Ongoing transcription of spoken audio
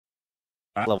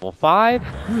Level 5.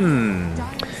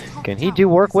 Can he do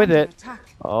work with it?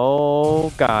 Oh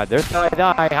god, there's Yeik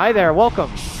Nai. Hi there, welcome.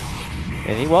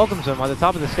 And he welcomes him on the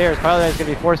top of the stairs. Pilot is going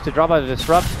to be forced to drop out of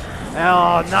disrupt.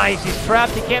 Oh, nice. He's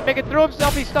trapped. He can't make it through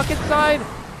himself. He's stuck inside.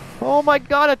 Oh my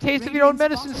god, a taste of your own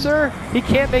medicine, sir. He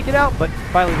can't make it out, but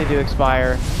finally they do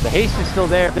expire. The haste is still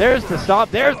there. There's the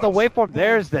stop. There's the waveform.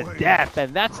 There's the death.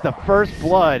 And that's the first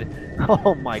blood.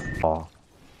 Oh my god.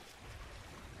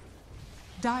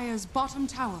 Dire's bottom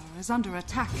tower is under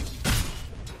attack.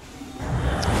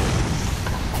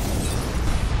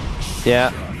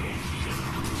 Yeah.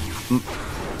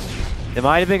 It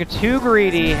might have been too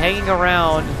greedy hanging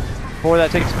around for that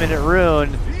 6-minute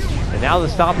rune. And now the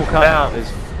stop will come out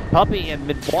as Puppey and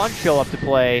Mid-1 show up to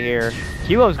play here.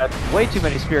 Kiwo's got way too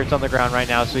many spirits on the ground right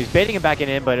now, so he's baiting him back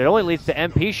in, but it only leads to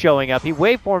MP showing up. He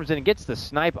waveforms in and gets the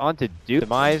snipe onto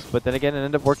Demise, but then again it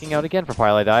ended up working out again for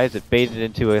Pilot as it baited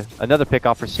into another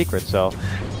pickoff for Secret, so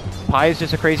Pi is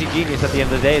just a crazy genius at the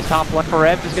end of the day. His top left for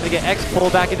Rev is going to get X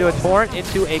pulled back into a torrent,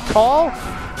 into a call,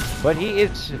 but he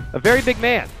is a very big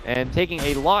man and taking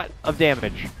a lot of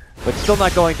damage, but still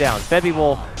not going down. Febby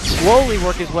will slowly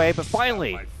work his way, but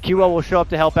finally QO will show up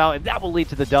to help out, and that will lead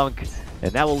to the dunk.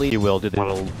 And that will lead you to the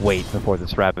little wait before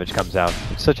this Ravage comes out.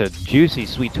 It's such a juicy,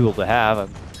 sweet tool to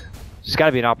have. There's got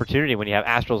to be an opportunity when you have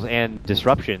Astrals and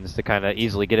Disruptions to kind of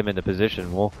easily get him into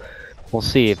position. We'll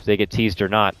see if they get teased or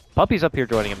not. Puppey's up here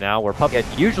joining him now, where Puppey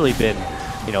had usually been,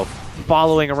 you know,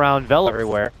 following around Velo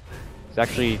everywhere. He's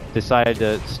actually decided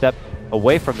to step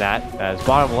away from that as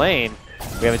bottom lane.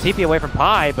 We have a TP away from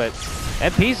Pi, but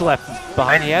MP's left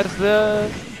behind. He has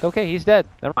the... Okay, he's dead.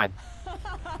 Never mind.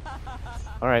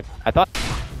 Alright, I thought...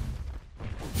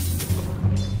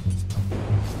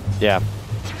 Yeah.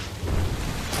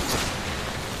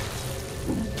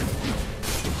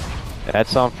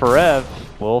 That's on Forev.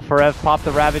 Will Forev pop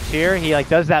the Ravage here? He like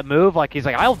does that move, like he's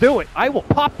like, I'll do it! I will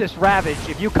pop this Ravage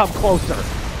if you come closer!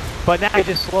 But now he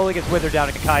just slowly gets withered down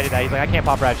and kited out. He's like, I can't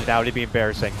pop Ravage now, it'd be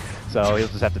embarrassing. So he'll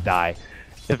just have to die.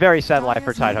 It's a very sad life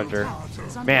for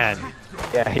Tidehunter. Man,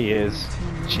 yeah, he is.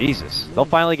 Jesus. They'll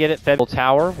finally get it. Fed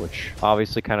Tower, which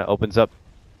obviously kind of opens up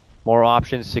more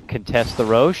options to contest the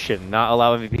Roche and not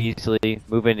allow MVP to easily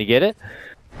move in to get it.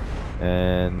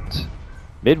 And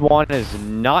Mid-1 is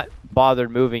not bothered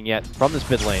moving yet from this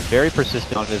mid lane. Very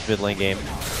persistent on his mid lane game.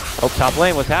 Oh, top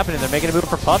lane, what's happening? They're making a move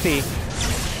for Puppey.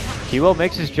 Kiwo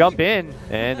makes his jump in,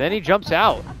 and then he jumps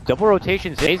out. Double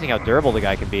rotation is amazing how durable the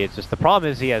guy can be. It's just the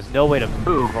problem is he has no way to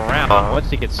move around. Once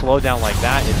he gets slowed down like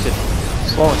that, it's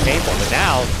just slow and painful. But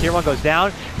now, Tier 1 goes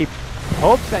down. He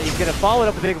hopes that he's going to follow it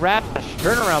up with a big rash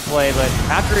turnaround play, but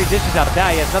after he dishes out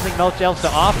that, he has nothing much else to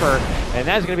offer. And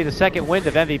that is going to be the second wind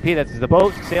of MVP. That's the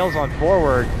boat sails on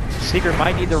forward. Secret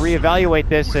might need to reevaluate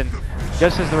this, and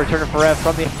just as the return of Forev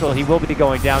from the Astral, he will be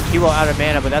going down. Kiwo out of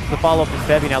mana, but that's the follow-up from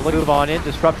Febby. Now look, move on in.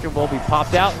 Disruption will be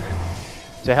popped out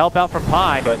to help out from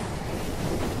Pi, but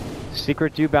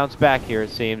Secret do bounce back here,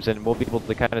 it seems, and we'll be able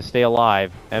to kind of stay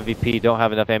alive. MVP don't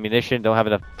have enough ammunition, don't have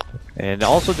enough... And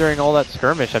also during all that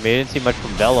skirmish, I mean, I didn't see much from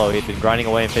Velo. He'd been grinding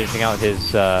away and finishing out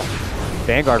his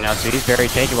Vanguard now, so he's very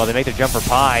tanky while they make the jump for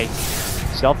Pi.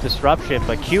 Self-disruption,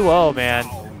 but QO, man.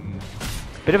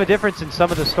 Bit of a difference in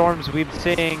some of the storms we've been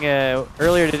seeing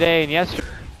earlier today and yesterday.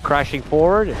 Crashing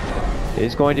forward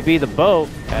is going to be the boat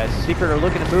as Secret are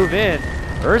looking to move in.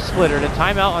 Earth Splitter to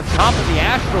timeout on top of the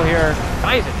Astral here.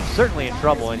 Aizen is certainly in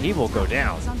trouble and he will go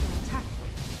down.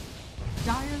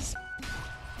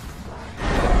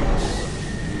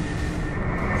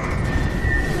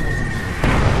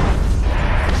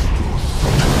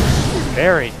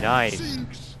 Very nice.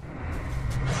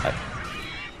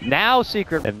 Now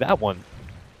Secret, and that one.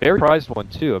 Very prized one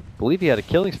too. I believe he had a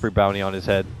killing spree bounty on his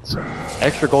head. So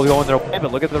extra gold going their way,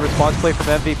 but look at the response play from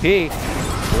MVP.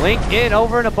 Link in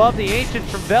over and above the Ancients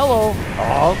from Velo.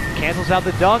 Oh, cancels out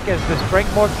the dunk as the strength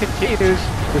morph continues.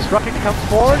 Disruption comes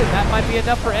forward, and that might be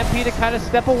enough for MP to kind of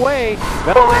step away.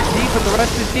 Velo in deep, but the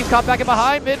rest of his team caught back in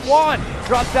behind. Mid-1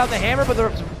 drops down the hammer, but the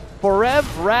Forev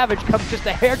Ravage comes just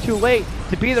a hair too late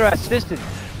to be their assistant.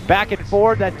 Back and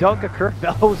forward, that dunk occurred.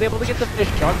 Velo was able to get the fish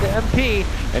onto MP,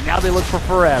 and now they look for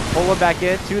Forev. Pull him back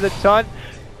in to the ton.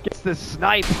 Gets the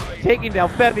snipe, taking down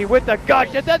Febby with the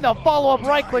gush, and then the follow-up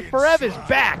right-click. Forev is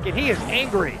back, and he is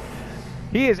angry.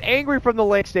 He is angry from the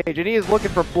late stage, and he is looking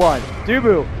for blood.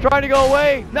 Dubu trying to go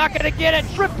away, not going to get it.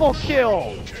 Triple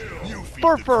kill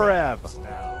for Forev.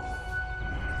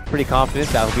 Pretty confident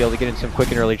that he'll be able to get in some quick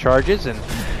and early charges, and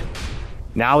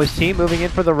now his team moving in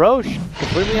for the Roche.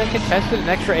 Completely uncontested, an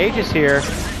extra Aegis here.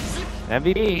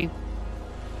 MVP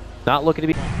not looking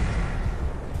to be...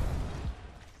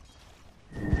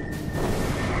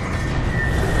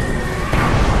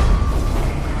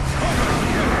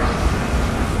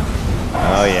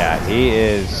 He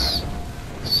is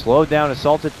slowed down,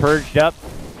 assaulted, purged up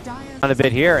on a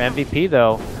bit here. MVP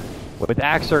though, with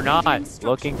axe or not,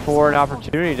 looking for an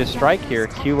opportunity to strike here.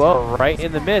 QO right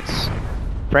in the midst.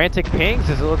 Frantic pings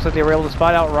as it looks like they were able to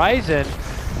spot out Ryzen.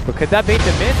 But could that bait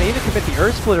them in? They need to commit the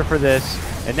Earth Splitter for this.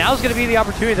 And now's going to be the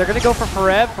opportunity. They're going to go for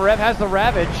Forev. Forev has the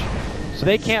Ravage, so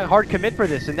they can't hard commit for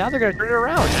this. And now they're going to turn it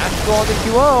around. Astral on the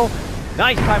QO.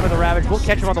 Nice time with the Ravage. We'll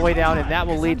catch him on the way down, and that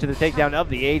will lead to the takedown of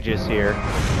the Aegis here.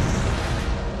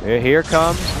 Here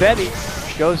comes Betty.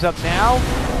 Goes up now,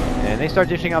 and they start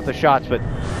dishing out the shots, but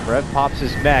Forev pops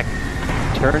his mech.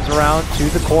 Turns around to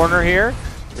the corner here.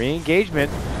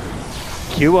 Re-engagement.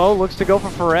 QO looks to go for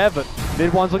Forev, but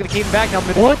mid one's looking to keep him back. Now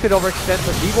mid one could overextend,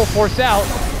 but he will force out.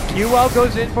 QO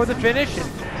goes in for the finish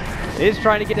and is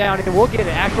trying to get down, and we'll get it.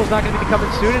 Astral's not going to be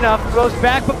coming soon enough. Goes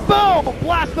back, but boom!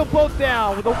 Blast them both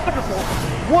down with a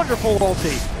wonderful, wonderful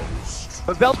ulti.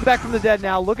 But Belt's back from the dead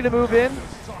now, looking to move in,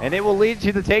 and it will lead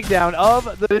to the takedown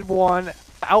of the mid one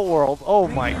Outworld. Oh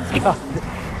my god.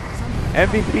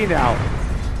 MVP now.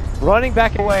 Running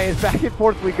back away, as back and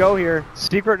forth we go here.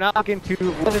 Secret not looking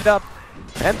to lit it up.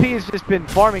 MP has just been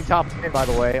farming top lane, by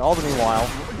the way, all the meanwhile.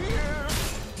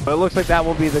 But it looks like that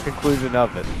will be the conclusion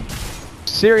of it.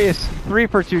 Serious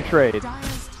 3-for-2 trade.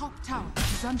 Dire's top tower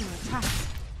is under attack.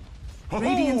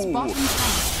 Radiant's bottom tower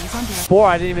is under attack. Before,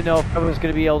 I didn't even know if I was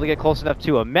going to be able to get close enough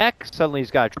to a mech. Suddenly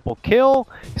he's got a triple kill.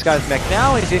 He's got his mech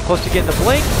now, and he's getting close to getting the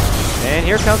blink. And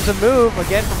here comes a move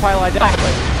again for Pylai Dot.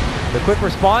 The quick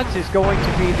response is going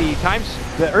to be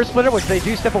the Earth Splitter, which they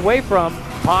do step away from.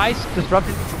 Pi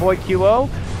disrupted to avoid QO.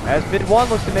 As mid one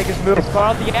looks to make his move.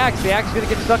 Spot out the axe. The axe is going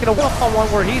to get stuck in a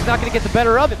one-on-one where he's not going to get the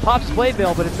better of it. Pops his blade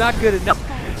mail, but it's not good enough.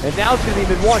 And now it's going to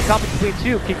be mid one, copy between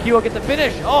two. Can QO get the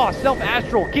finish? Oh,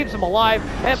 self-astral keeps him alive.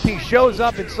 MP shows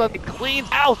up and suddenly cleans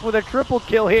house with a triple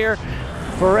kill here.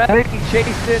 Forever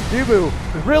chased in. Dubu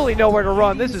really nowhere to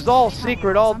run. This is all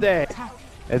secret all day.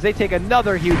 As they take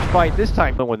another huge fight, this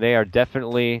time when they are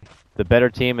definitely the better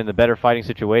team in the better fighting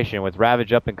situation. With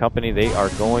Ravage up and company, they are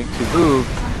going to move,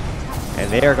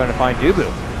 and they are going to find Dubu.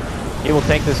 He will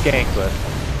take this gank, but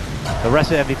the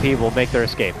rest of MVP will make their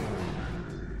escape.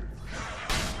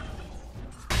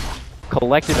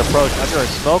 Collected approach under a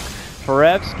smoke.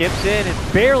 Forev skips in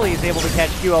and barely is able to catch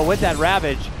QO with that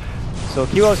Ravage. So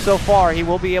QO so far, he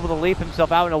will be able to leap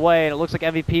himself out and away, and it looks like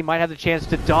MVP might have the chance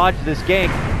to dodge this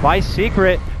gank. By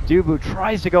secret, Dubu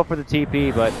tries to go for the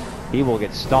TP, but he will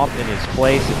get stomped in his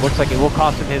place. It looks like it will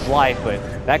cost him his life, but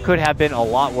that could have been a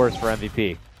lot worse for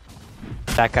MVP.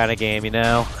 That kind of game, you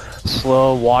know?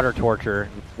 Slow water torture.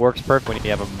 Works perfect when you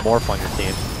have a morph on your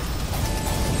team.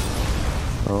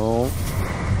 Oh.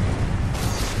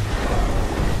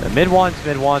 The mid one's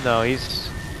mid one, though.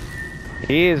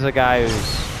 He is a guy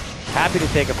who's happy to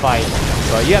take a fight,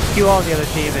 but you have QO on the other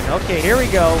team, and okay, here we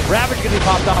go. Ravage gonna be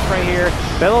popped off right here.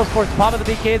 Bellows forces pop of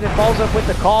the BK, then follows up with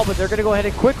the call, but they're gonna go ahead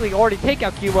and quickly already take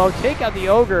out QO, take out the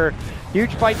Ogre.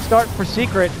 Huge fight start for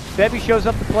Secret. Bebby shows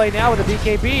up to play now with a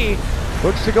BKB.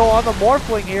 Looks to go on the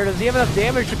Morphling here. Does he have enough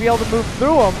damage to be able to move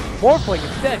through him? Morphling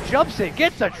instead jumps in,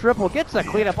 gets a triple, gets a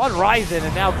cleanup on Ryzen,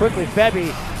 and now quickly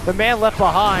Bebby, the man left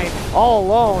behind, all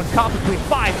alone, caught between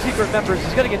 5 Secret members,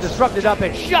 is going to get disrupted up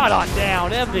and shot on down.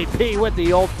 MVP with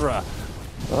the Ultra.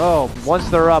 Oh, once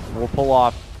they're up, we'll pull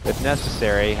off if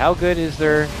necessary. How good is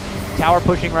their tower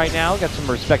pushing right now? Got some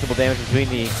respectable damage between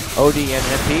the OD and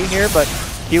MP here, but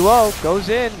QO goes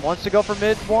in, wants to go for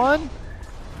mid one,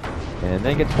 and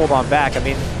then gets pulled on back. I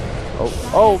mean,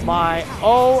 oh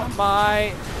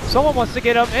my. Someone wants to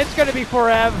get him. It's going to be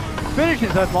Forev.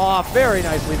 Finishes him off. Very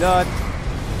nicely done.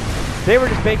 They were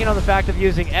just banking on the fact of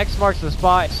using X marks the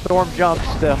spot, storm jumps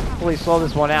to hopefully slow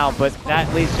this one out, but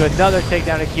that leads to another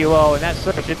takedown of QO, and that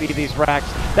certainly should be these racks.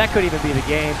 That could even be the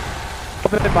game.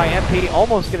 Opened by MP,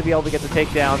 almost going to be able to get the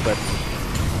takedown, but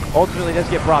ultimately does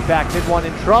get brought back. Mid one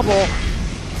in trouble.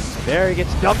 There he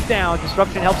gets dumped down.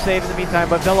 Disruption helps save in the meantime,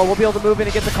 but Velo will be able to move in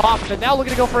and get the coffin. And now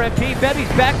looking to go for MP. Bebby's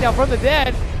back now from the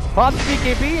dead. Pops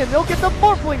BKB, and they'll get the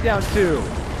Morphling down too.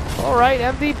 All right,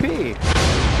 MVP.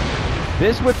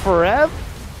 This with Forev,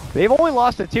 they've only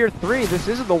lost to tier 3. This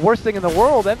isn't the worst thing in the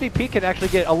world. MVP can actually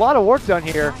get a lot of work done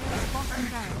here.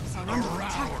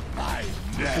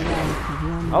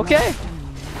 Okay.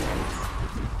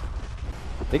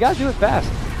 They gotta do it fast.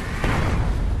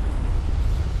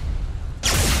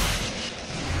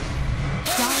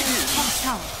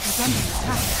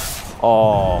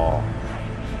 Oh.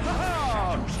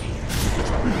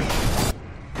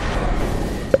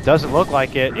 Doesn't look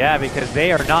like it, yeah, because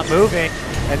they are not moving.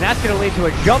 and that's going to lead to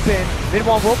a jump in.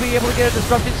 Min-Won will be able to get a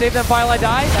disruption, save them while I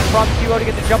die. That prompts QO to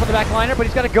get the jump on the back liner, but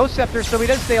he's got a Ghost Scepter, so he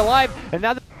does stay alive. And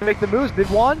now they're going to make the moves.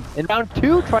 Min-Won in round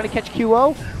 2, trying to catch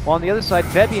QO. While on the other side,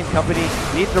 Puppey and company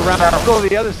needs to go to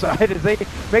the other side as they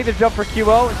make the jump for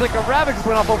QO. It's like a Ravage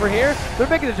went off over here. They're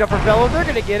making the jump for Fellow. They're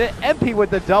going to get it. MP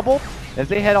with the double as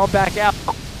they head on back out.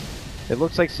 It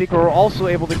looks like Secret were also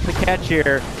able to catch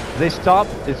here. They stop.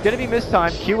 It's going to be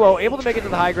mistimed. QO able to make it to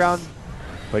the high ground,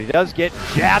 but he does get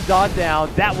jabbed on down.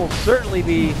 That will certainly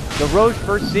be the Roche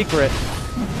first Secret.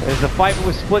 As the fight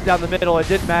was split down the middle, it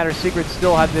didn't matter. Secret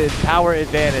still had the power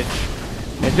advantage.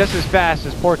 And just as fast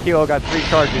as poor QO got 3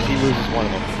 charges, he loses one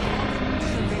of them.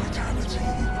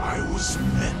 I was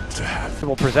meant to have. It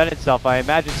will present itself. I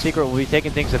imagine Secret will be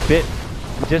taking things a bit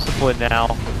disciplined now.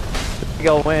 They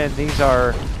go in. These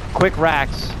are quick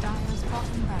racks.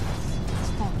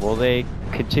 Will they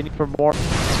continue for more?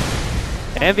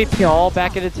 MVP all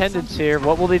back in attendance here.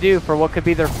 What will they do for what could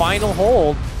be their final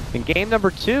hold in game number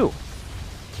 2?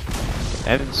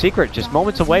 And Secret just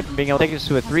moments away from being able to take us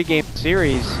to a 3-game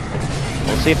series.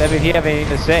 We'll see if MVP have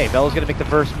anything to say. Bella's going to make the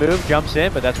first move, jumps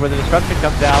in, but that's where the disruption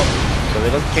comes out. So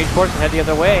they look to change course and head the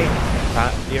other way.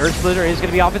 The Earth Splitter is going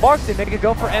to be off his mark. They make it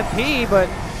go for MP, but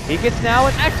he gets now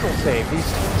an actual save. These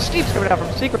sweeps coming out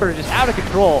from Secret are just out of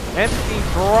control.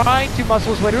 MP trying to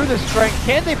muscle his way through the strength.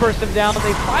 Can they burst him down?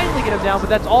 They finally get him down, but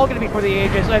that's all going to be for the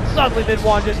Aegis. And suddenly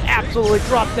Min-Won just absolutely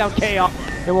drops down Chaos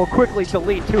and will quickly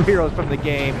delete 2 heroes from the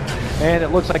game. And it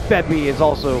looks like Puppey is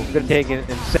also going to take it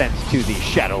and sense to the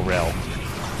Shadow Realm.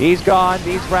 He's gone.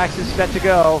 These racks is set to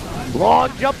go.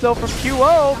 Long jump though from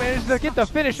QO. Managed to get the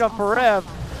finish on Forev.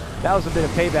 That was a bit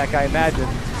of payback, I imagine.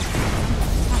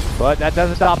 But that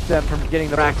doesn't stop them from getting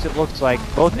the racks, it looks like.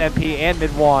 Both MP and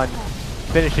Min-Won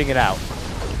finishing it out.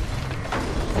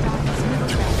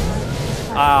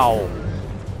 Ow.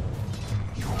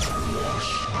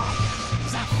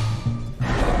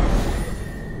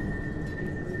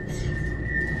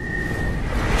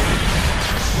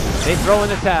 They throw in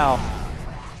the towel.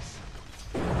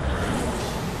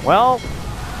 Well,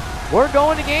 we're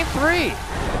going to game 3.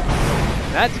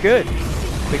 That's good,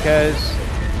 because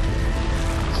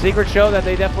Secret show that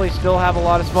they definitely still have a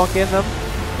lot of spunk in them,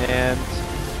 and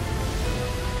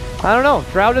I don't know.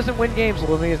 Drow doesn't win games,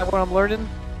 Lumi. Is that what I'm learning?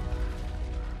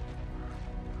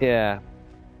 Yeah.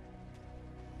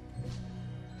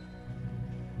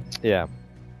 Yeah.